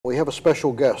We have a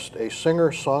special guest, a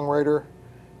singer-songwriter,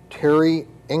 Terry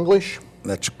English.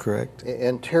 That's correct.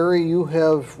 And Terry, you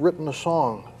have written a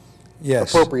song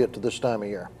appropriate to this time of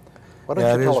year. Why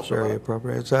don't you tell us about it? Yeah, it is very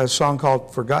appropriate. It's a song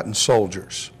called Forgotten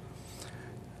Soldiers.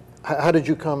 How did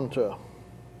you come to?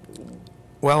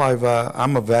 Well,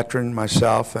 I'm a veteran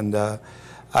myself, and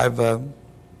I've heard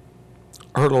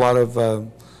a lot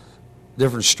of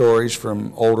different stories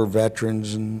from older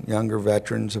veterans and younger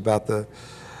veterans about the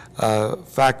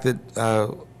fact that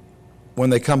when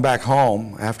they come back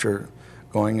home after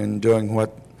going and doing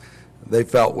what they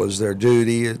felt was their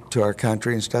duty to our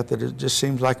country and stuff, that it just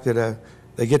seems like that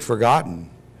they get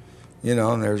forgotten, you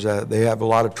know, and they have a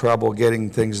lot of trouble getting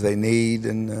things they need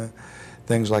and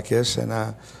things like this.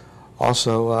 And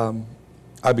also,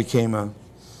 I became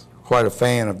quite a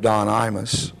fan of Don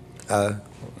Imus.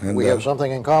 And we have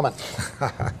something in common.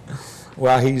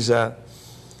 Well, he's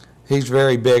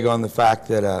very big on the fact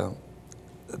that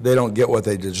they don't get what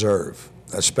they deserve,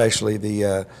 especially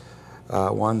the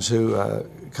ones who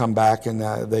come back and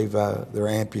they're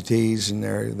amputees and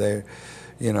they're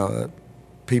you know,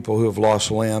 people who have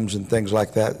lost limbs and things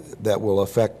like that that will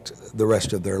affect the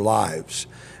rest of their lives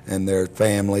and their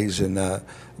families and the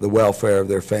welfare of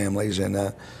their families.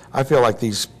 And I feel like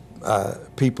these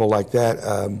people like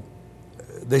that,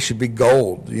 they should be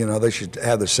gold. You know, they should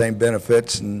have the same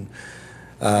benefits and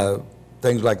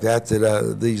things like that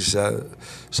that these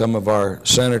some of our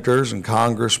senators and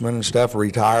congressmen and stuff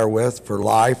retire with for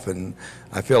life. And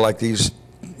I feel like these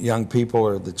young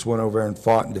people that's went over and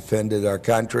fought and defended our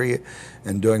country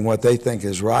and doing what they think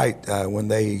is right, when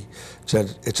they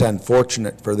said it's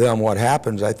unfortunate for them what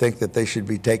happens, I think that they should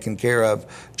be taken care of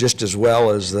just as well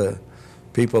as the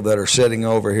people that are sitting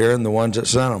over here and the ones that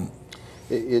sent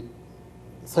them.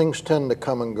 Things tend to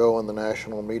come and go in the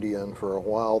national media, and for a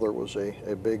while there was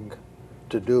a big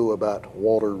to-do about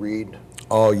Walter Reed.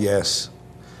 Oh, yes.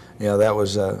 Yeah, that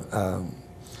was, I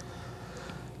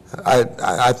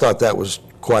thought that was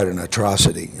quite an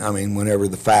atrocity. I mean, whenever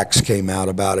the facts came out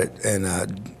about it, and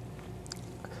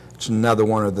it's another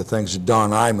one of the things that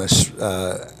Don Imus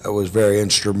was very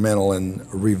instrumental in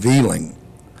revealing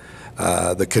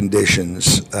the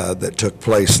conditions that took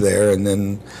place there, and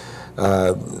then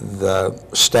the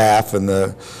staff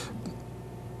and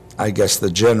I guess the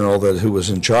general who was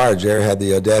in charge there had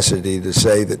the audacity to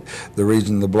say that the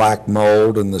reason the black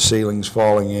mold and the ceilings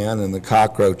falling in and the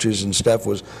cockroaches and stuff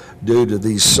was due to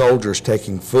these soldiers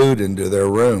taking food into their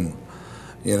room.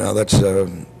 You know, that's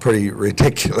pretty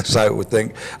ridiculous, I would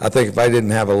think. I think if I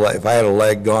didn't have if I had a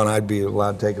leg gone, I'd be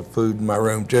allowed to take a food in my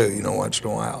room too, you know, once in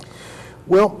a while.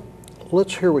 Well,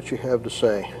 let's hear what you have to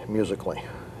say musically,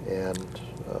 and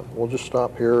we'll just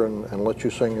stop here and let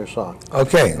you sing your song.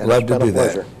 Okay, and love to do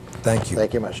that. Pleasure. Thank you.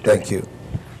 Thank you much, Terry. Thank you.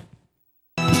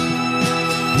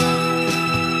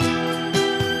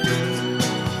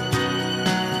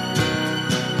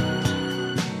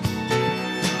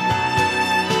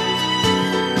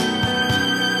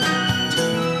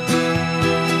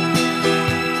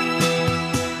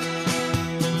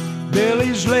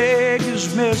 Billy's leg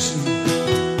is missing.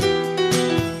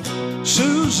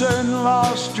 Susan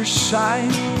lost her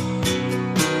sight.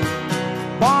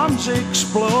 Bombs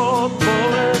explode,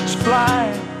 bullets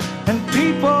fly, and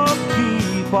people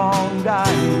keep on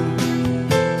dying.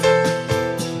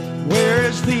 Where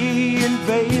is the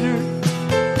invader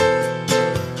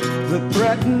that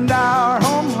threatened our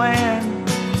homeland?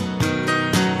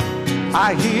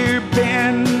 I hear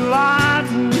bin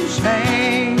Laden's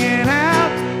hanging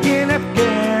out in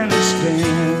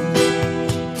Afghanistan.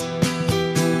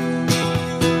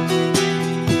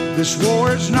 This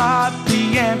war's not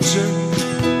the answer.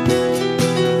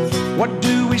 What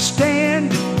do we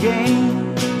stand to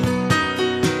gain?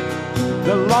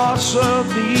 The loss of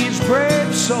these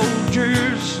brave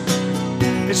soldiers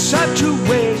is such a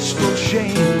wasteful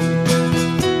shame.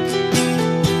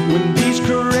 When these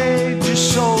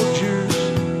courageous soldiers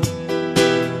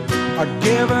are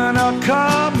given a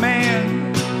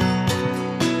command,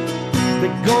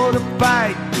 they go to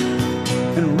fight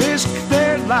and risk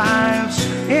their lives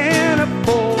in a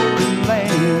foreign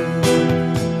land.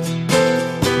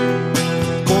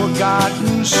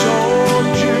 Forgotten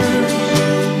soldiers,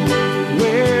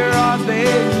 where are they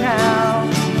now?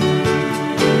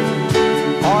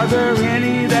 Are there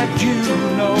any that you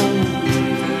know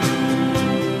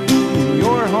in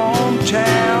your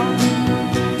hometown?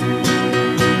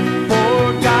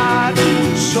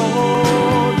 Forgotten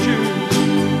soldiers,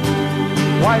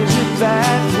 why is it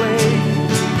that way?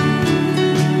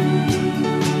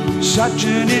 Such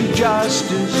an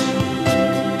injustice,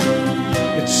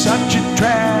 it's such a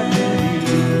tragedy.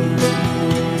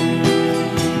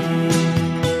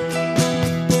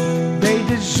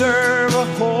 deserve a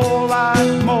whole lot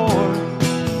more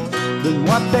than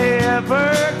what they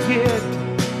ever get.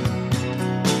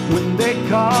 When they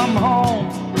come home,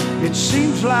 it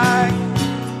seems like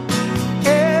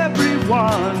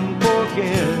everyone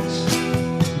forgets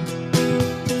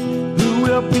who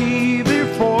will be there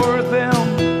for them,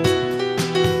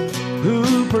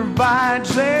 who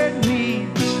provides their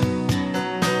needs,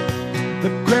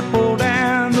 the crippled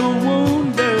and the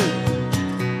wounded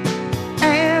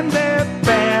and their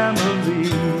families.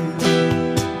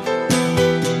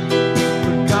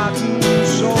 Forgotten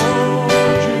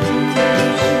soldiers,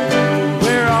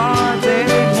 where are they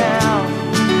now?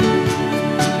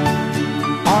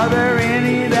 Are there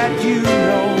any that you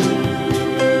know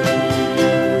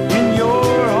in your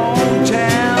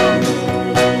hometown?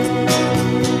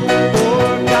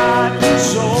 Forgotten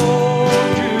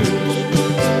soldiers,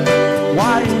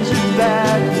 why is it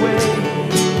that way?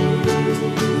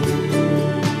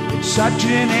 It's such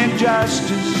an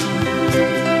injustice,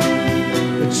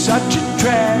 it's such a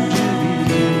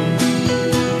tragedy.